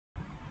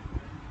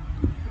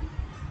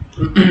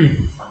Hello,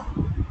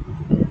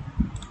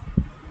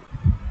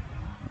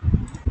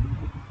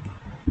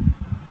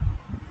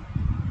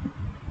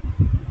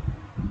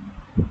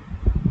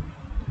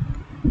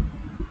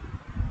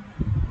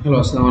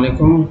 assalamu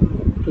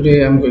alaikum.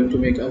 Today I'm going to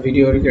make a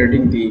video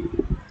regarding the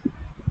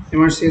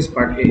MRCS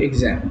Part A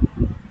exam.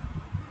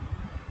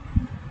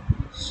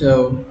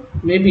 So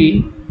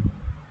maybe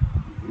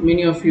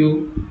many of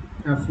you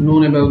have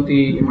known about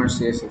the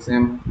MRCS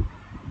exam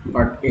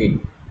Part A,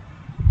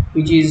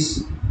 which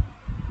is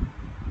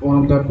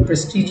one of the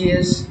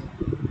prestigious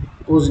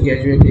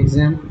postgraduate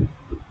exam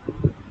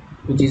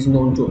which is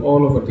known to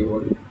all over the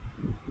world.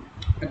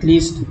 At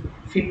least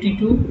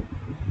 52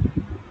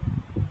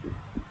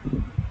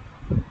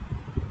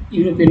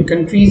 European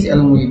countries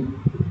along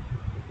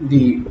with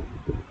the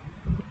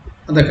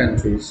other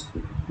countries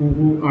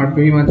who are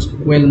very much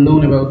well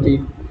known about the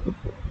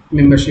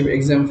membership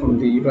exam from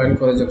the Royal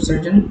College of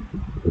Surgeons.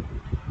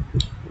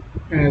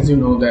 As you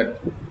know that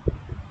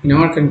in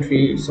our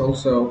country it's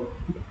also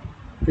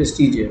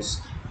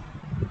prestigious.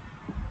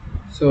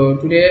 So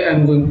today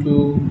I'm going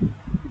to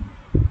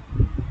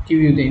give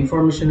you the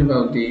information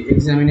about the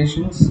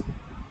examinations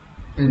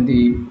and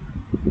the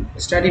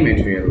study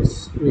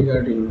materials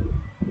regarding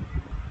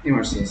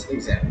MRCS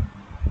exam.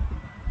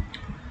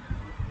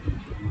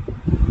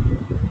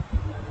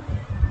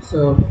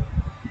 So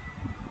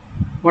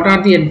what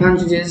are the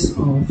advantages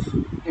of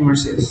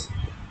MRCS?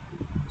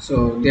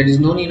 So there is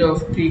no need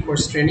of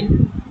pre-course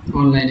training,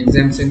 online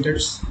exam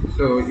centers,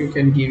 so you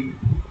can give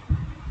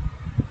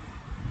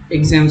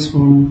exams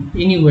from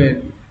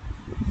anywhere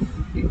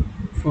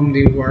from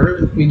the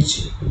world,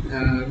 which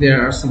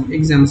there are some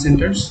exam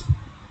centers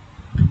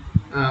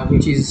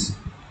which is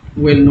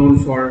well known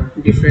for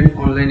different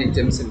online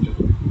exam centers.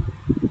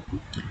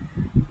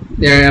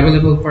 There are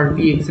available Part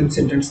B exam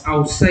centers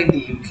outside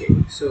the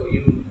UK, so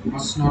you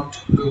must not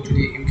go to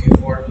the UK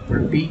for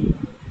Part B.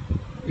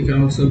 You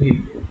can also give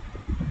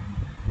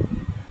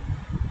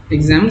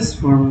exams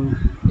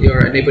from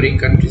your neighboring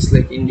countries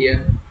like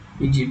India,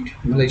 Egypt,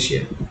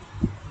 Malaysia,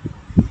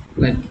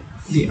 like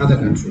the other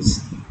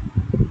countries.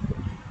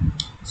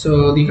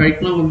 So the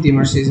curriculum of the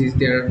MRCS is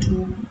there are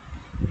 2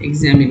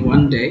 exams in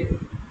one day.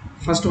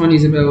 First one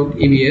is about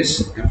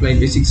ABS, Applied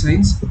Basic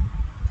Science,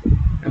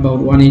 about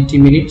 180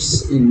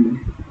 minutes in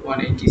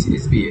 180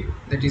 SBA,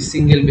 that is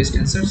single best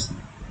answers.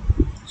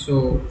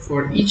 So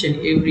for each and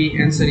every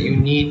answer you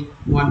need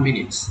 1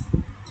 minute,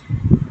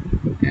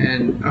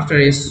 and after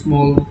a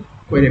small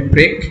quite a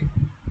break,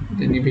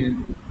 then you will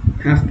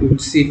have to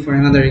sit for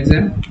another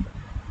exam,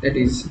 that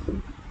is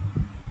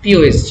B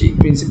OSCE,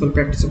 Principal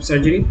Practice of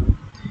Surgery,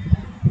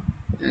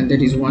 and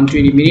that is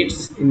 120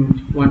 minutes in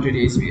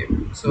 120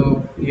 SBA.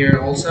 So here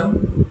also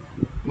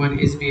 1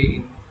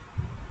 SBA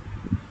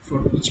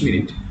for each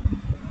minute.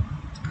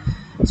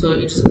 So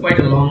it's quite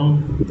a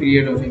long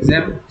period of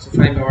exam, so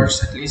 5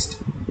 hours at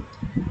least,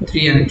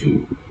 3 and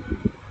 2.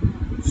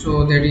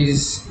 So that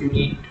is, you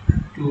need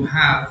to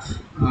have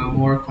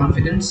more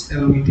confidence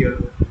along with your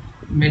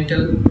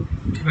mental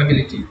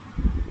capability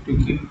to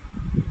keep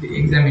the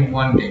exam in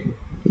one day.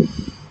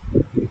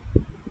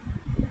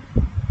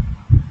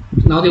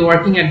 Now the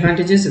working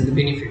advantages and the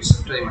benefits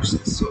after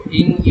MRCS. So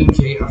in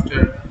UK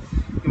after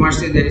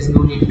MRCS there is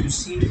no need to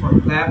sit for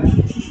lab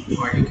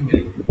or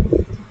UKML.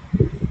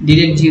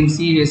 Direct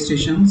GMC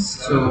registrations,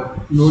 so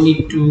no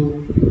need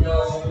to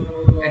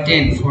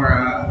attend for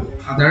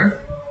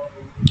other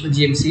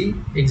GMC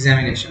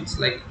examinations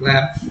like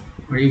lab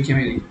or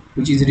UKML,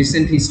 which is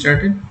recently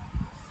started.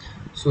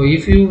 So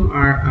if you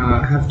are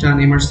have done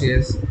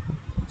MRCS,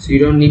 so you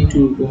don't need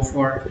to go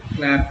for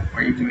lab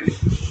or UKML.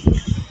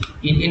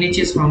 In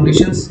NHS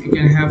foundations, you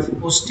can have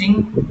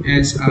posting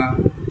as a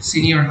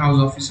senior house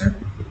officer,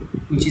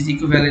 which is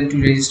equivalent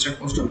to registered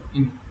post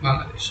in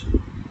Bangladesh.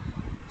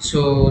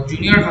 So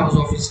junior house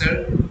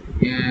officer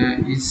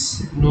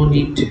is no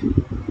need.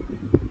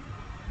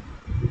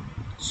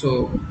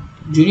 So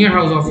junior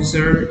house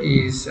officer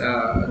is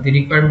the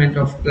requirement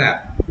of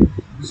PLAB.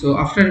 So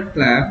after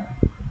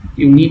PLAB,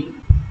 you need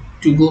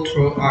to go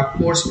through a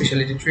core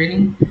specialty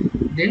training.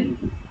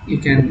 Then you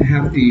can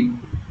have the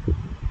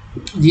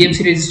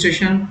GMC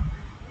registration,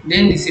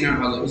 then the senior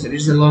house officer.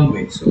 It's a long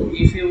way. So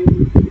if you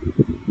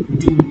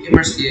do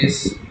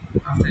MRCS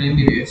after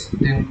MBBS,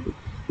 then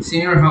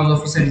senior house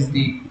officer is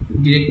the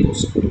direct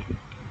post.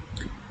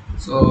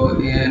 So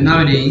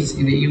nowadays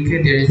in the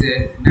UK there is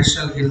a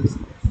National Health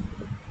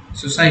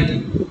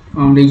Society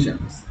Foundation,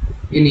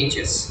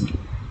 NHS.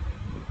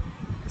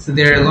 So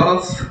there are a lot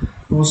of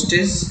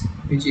posts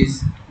which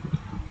is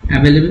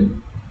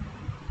available.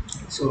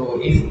 So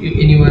if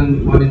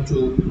anyone wanted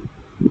to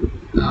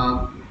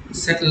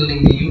settle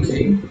in the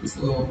UK,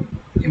 so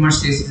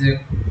MRCS is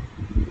a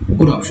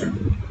good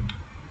option.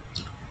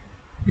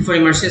 Before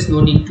MRCS,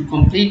 no need to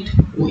complete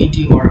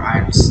OET or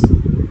IELTS.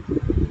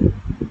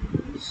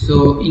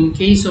 So in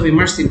case of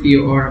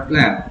MRCP or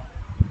PLAB,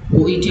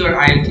 OET or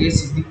IELTS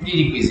is the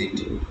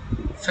prerequisite,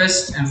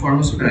 first and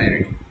foremost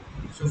priority.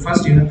 So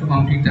first you have to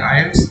complete the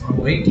IELTS or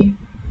OET,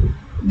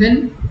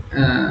 then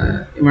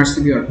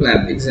MRCP or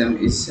PLAB exam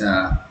is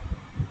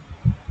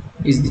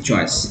is the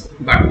choice.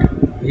 But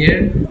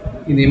here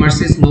in the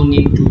MRCS, no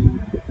need to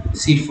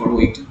sit for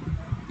waiting.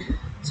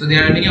 So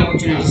there are many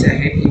opportunities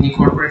ahead in the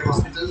corporate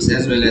hospitals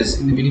as well as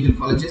in the medical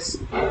colleges.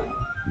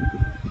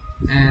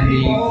 And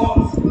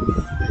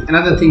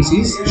another thing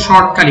is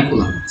short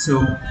curriculum.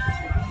 So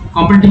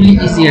comparatively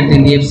easier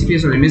than the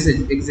FCPS or MS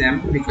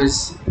exam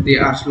because they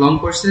are long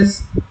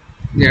courses.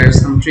 There are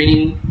some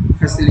training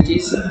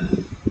facilities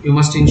you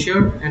must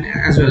ensure, and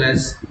as well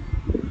as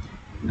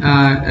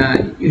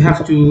you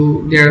have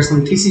to. There are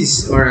some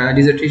thesis or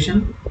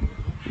dissertation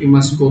you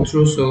must go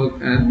through. So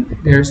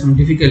there are some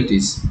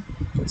difficulties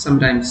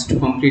sometimes to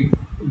complete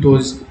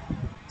those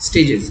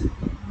stages.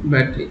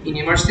 But in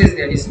MRCS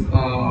there is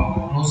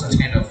no such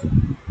kind of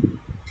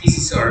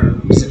thesis or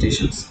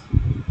dissertations.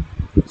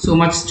 So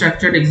much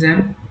structured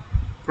exam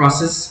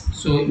process,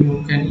 so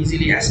you can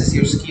easily assess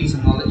your skills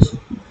and knowledge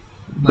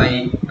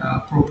by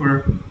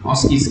proper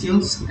OSCE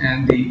skills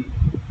and the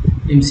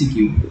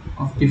MCQ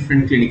of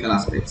different clinical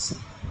aspects.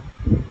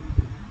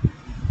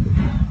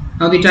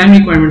 Now the time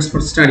requirements for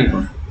study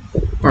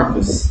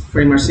purpose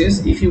for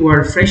MRCS. If you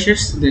are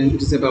freshers, then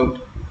it is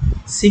about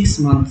 6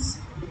 months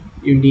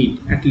you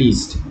need at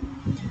least.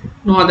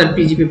 No other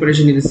PG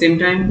preparation at the same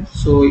time,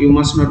 so you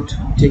must not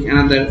take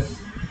another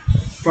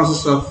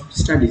process of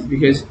studies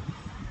because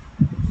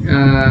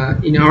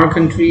in our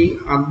country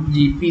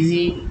the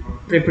PG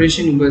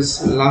preparation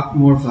was a lot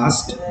more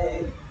vast,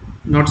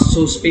 not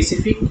so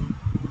specific.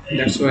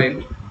 That's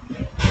why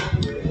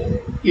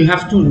you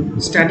have to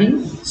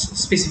study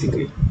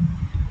specifically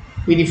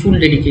with the full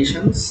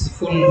dedications,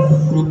 full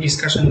group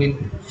discussion with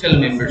fellow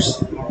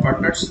members or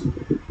partners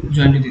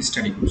join to the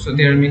study group. So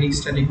there are many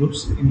study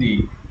groups in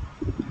the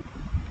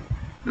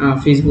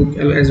Facebook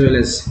as well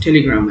as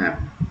Telegram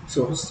app.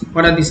 So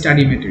what are the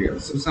study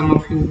materials? So some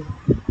of you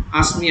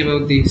asked me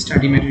about the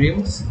study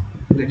materials,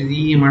 that is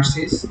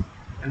EMRCS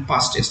and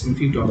past test in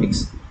few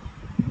topics.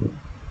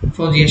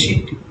 Fausia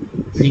sheet,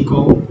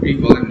 recall and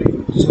recall.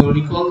 So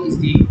recall is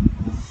the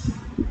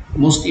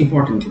most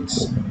important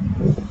things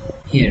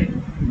here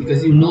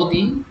because you know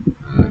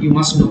you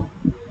must know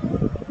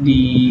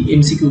the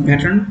MCQ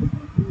pattern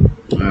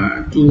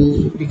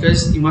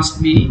because you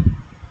must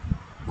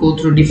go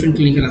through different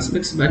clinical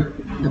aspects, but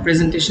the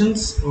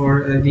presentations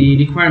or the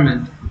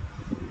requirement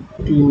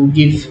to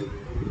give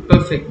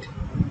perfect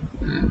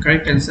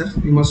correct answer,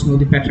 you must know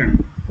the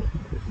pattern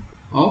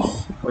of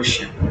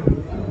question.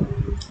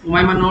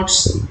 Umaima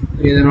notes,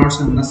 Reda notes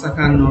and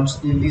Nasaka notes,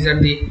 these are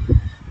the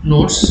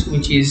notes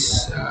which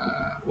is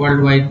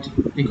worldwide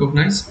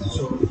recognized,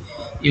 so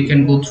you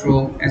can go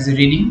through as a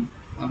reading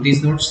of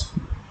these notes,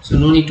 so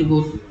no need to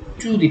go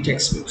to the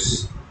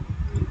textbooks.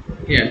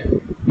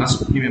 Here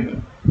must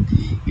remember,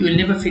 you will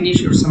never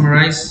finish or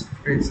summarize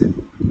for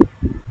example.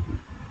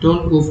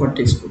 Don't go for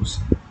textbooks.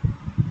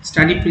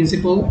 Study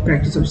principle,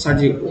 practice of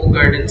surgery,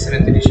 OGARD and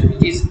 7th edition.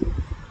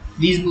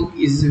 This book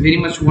is very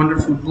much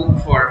wonderful book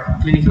for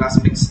clinical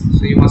aspects.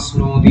 So you must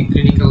know the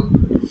clinical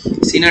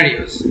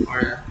scenarios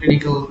or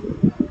clinical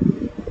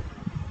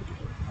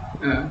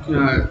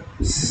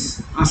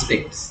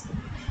aspects.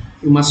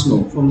 You must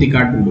know from the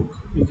garden book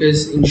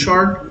because in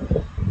short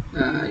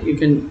you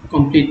can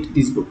complete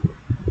this book.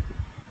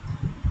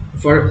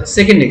 For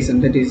second exam,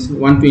 that is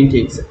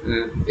 120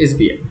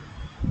 SBA.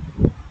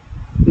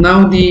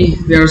 Now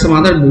there are some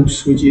other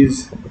books which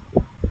is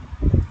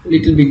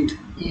little bit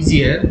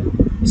easier,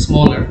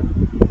 smaller.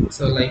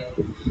 So like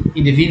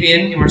in the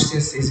VVN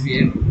MRCS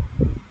SBA,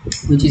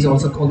 which is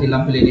also called the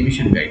Lovely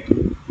Revision Guide.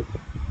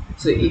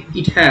 So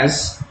it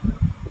has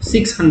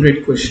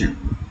 600 questions.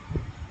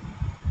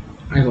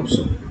 I hope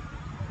so.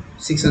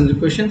 600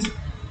 questions,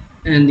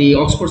 and the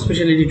Oxford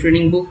Specialty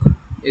Training Book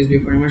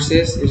SBA for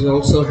MRCS it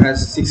also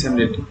has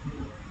 600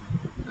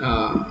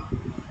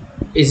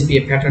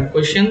 SBA pattern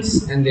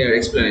questions and their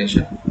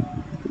explanation.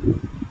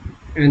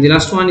 And the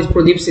last one is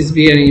Pradeep's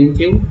SBA and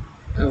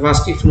MQ.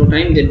 Vast if no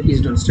time, then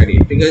please don't study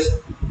it because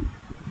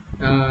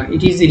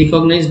it is a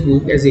recognized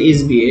book as a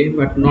SBA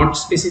but not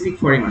specific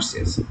for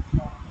MRCS.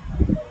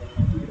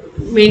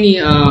 Many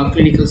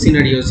clinical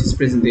scenarios is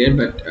present there,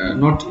 but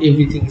not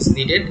everything is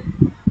needed.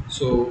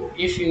 So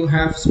if you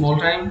have small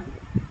time,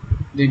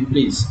 then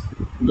please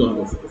don't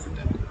go for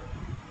that.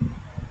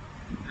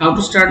 How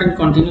to start and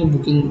continue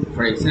booking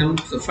for exam.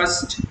 So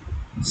first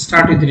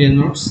start with real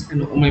notes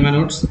and Umaima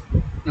notes,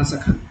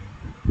 Nasakhan.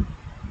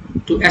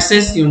 To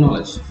assess your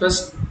knowledge,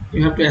 first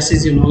you have to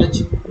assess your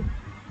knowledge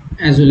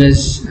as well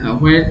as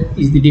where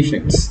is the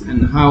defects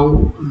and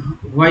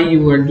why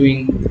you are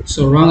doing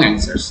so wrong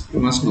answers. You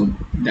must know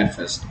that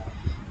first.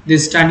 They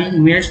study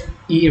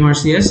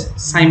EMRCS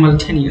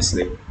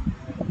simultaneously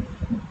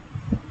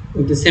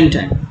at the same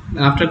time.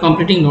 After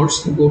completing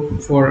notes, you go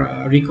for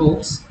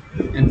recalls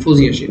and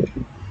Fausia sheet,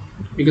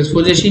 because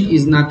Fausia sheet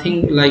is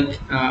nothing like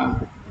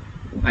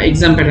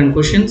exam pattern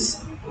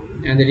questions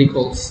and the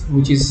recalls,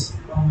 which is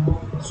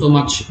so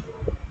much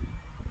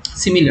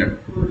similar.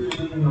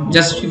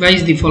 Just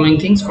revise the following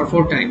things for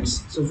 4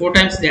 times. So 4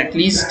 times, at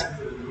least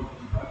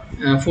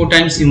 4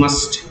 times you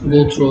must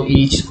go through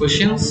each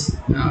questions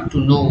to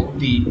know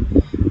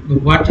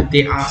what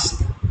they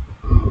ask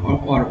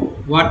or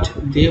what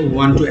they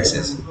want to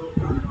assess.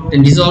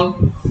 Then dissolve,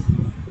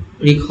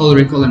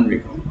 recall, and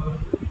recall.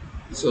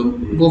 So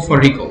go for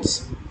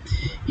recalls.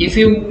 If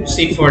you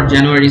sit for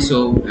January,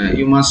 so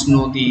you must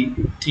know the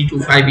 3 to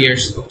 5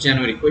 years of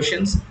January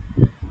questions.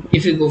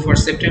 If you go for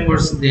September,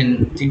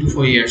 then 3 to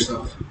 4 years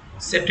of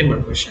September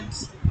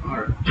questions.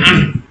 Or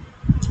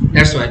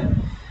that's why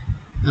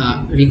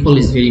recall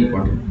is very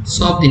important.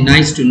 Solve the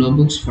nice to know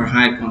books for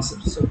higher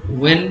concepts. So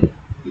when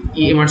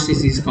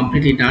MRCS is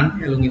completely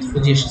done along with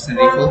Fuji's and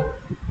recall,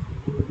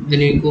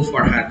 then you go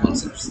for higher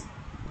concepts.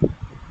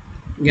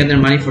 Gather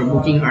money for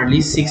booking early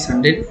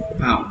 £600.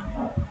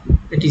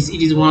 That is,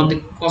 it is one of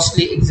the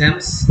costly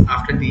exams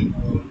after the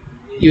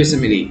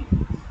USMLE.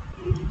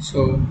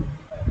 So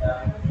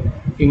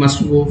you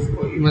must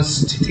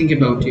think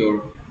about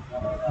your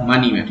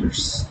money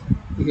matters,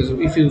 because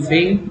if you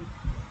fail,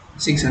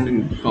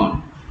 600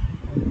 gone.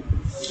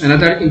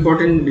 Another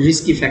important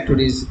risky factor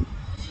is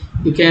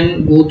you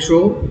can go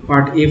through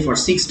part A for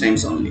 6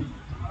 times only.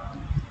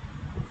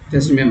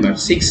 Just remember,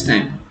 6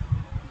 times.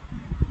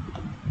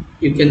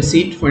 You can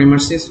sit for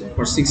MRCS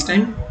for 6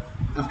 times.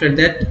 After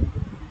that,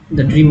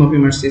 the dream of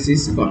MRCS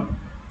is gone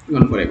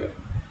forever.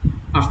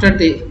 After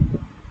the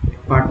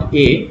part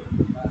A,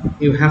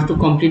 you have to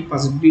complete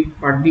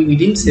part B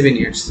within 7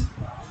 years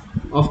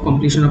of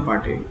completion of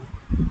part A.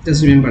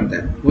 Just remember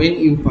that when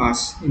you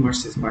pass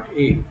MRCS part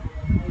A,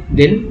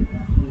 then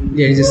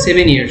there is a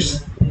 7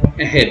 years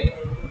ahead.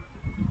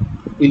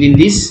 Within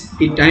this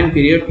time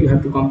period, you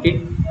have to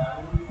complete,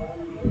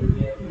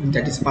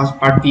 that is pass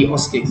part B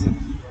OSCE exam.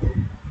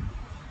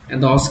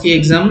 And the OSCE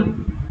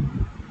exam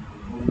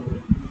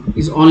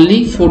is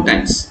only 4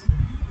 times.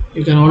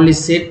 You can only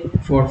sit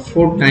for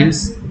 4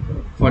 times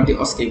for the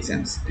OSCE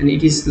exams, and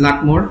it is a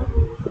lot more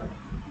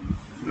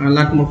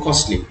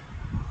costly,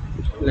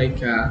 like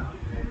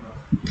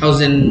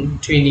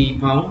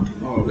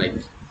 £1,020 or like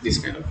this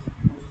kind of.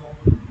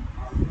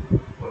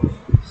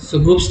 So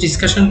groups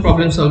discussion,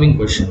 problem solving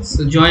questions.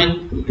 So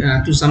join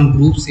to some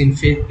groups in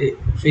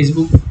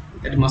Facebook,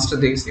 that Master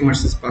the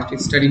MRCS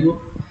Practice Study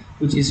Group,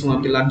 which is one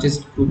of the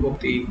largest group of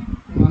the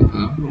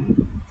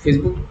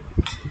Facebook.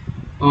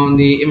 On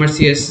the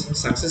MRCS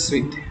Success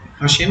with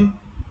Hashim,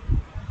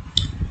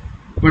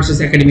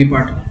 MRCS Academy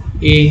Part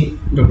A,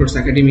 Doctors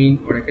Academy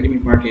or Academy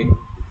Part A,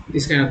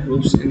 these kind of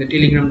groups. And the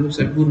Telegram groups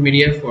are good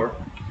media for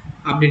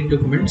update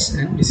documents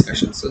and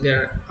discussions. So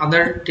there are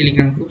other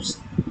Telegram groups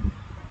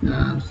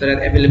that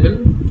are available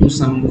to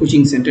some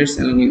coaching centers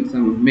along with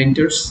some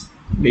mentors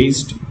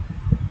based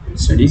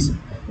studies.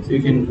 So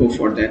you can go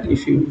for that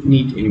if you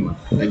need anyone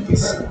like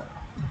this.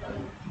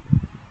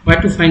 Where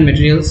to find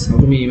materials, how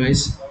to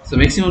minimize. So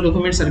maximum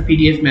documents are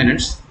PDF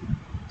manners.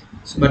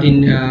 So, but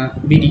in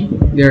BD,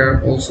 they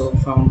are also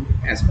found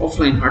as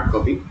offline hard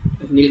copy,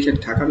 like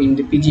Nilkhet Thaka in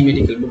the PG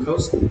Medical Book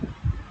House,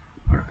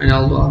 and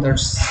all the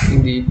others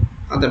in the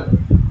other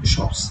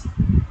shops.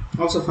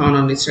 Also found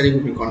on the study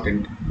group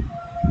content.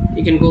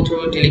 You can go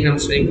through a Telegram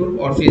study group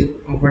or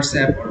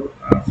WhatsApp or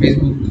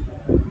Facebook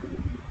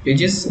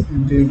pages,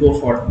 and you go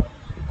for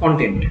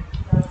content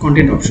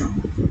option.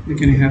 You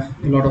can have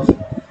a lot of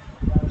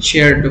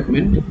shared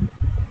document.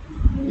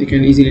 You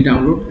can easily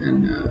download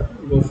and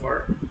go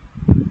for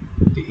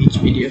each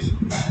PDF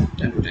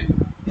time to time.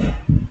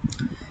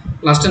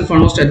 Last and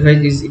foremost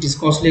advice is, it is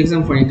costly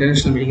exam for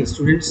international medical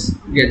students,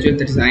 graduate,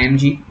 that is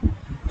IMG.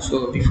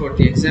 So before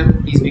the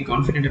exam, please be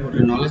confident about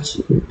your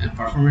knowledge and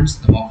performance.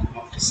 The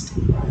mock test.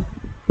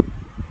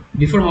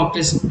 Before mock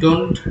test,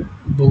 don't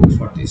book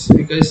for this,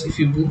 because if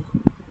you book,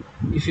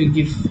 if you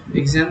give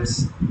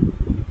exams,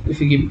 if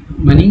you give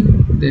money,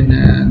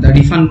 then the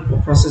refund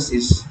process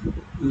is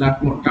a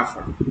lot more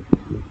tougher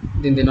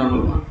than the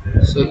normal one.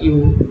 So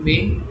you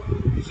may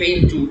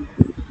fail to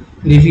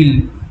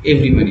reveal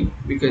every money,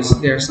 because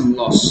there are some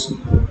loss,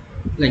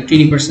 like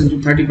 20% to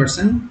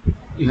 30%.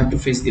 You have to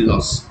face the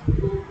loss.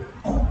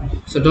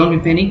 So don't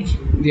be panic.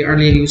 The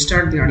earlier you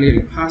start, the earlier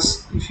you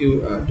pass. If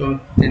you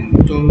don't, then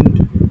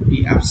don't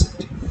be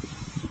upset.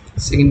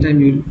 Second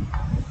time you'll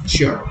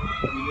sure.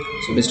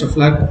 So best of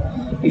luck.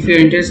 If you're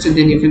interested,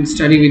 then you can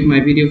study with my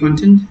video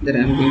content that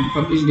I'm going to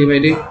publish day by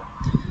day,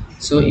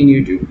 so in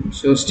YouTube.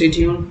 So stay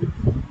tuned,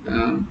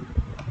 and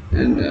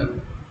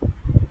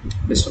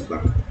best of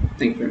luck.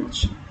 Thank you very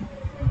much.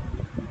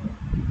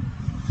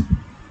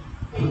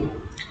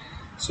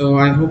 So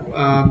I hope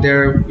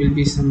there will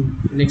be some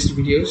next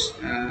videos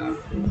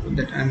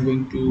that I'm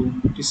going to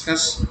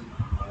discuss,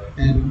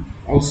 and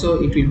also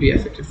it will be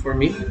affected for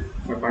me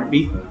for part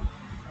B.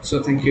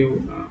 So thank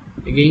you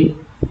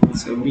again.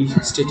 So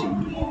stay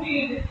tuned.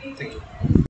 Thank you.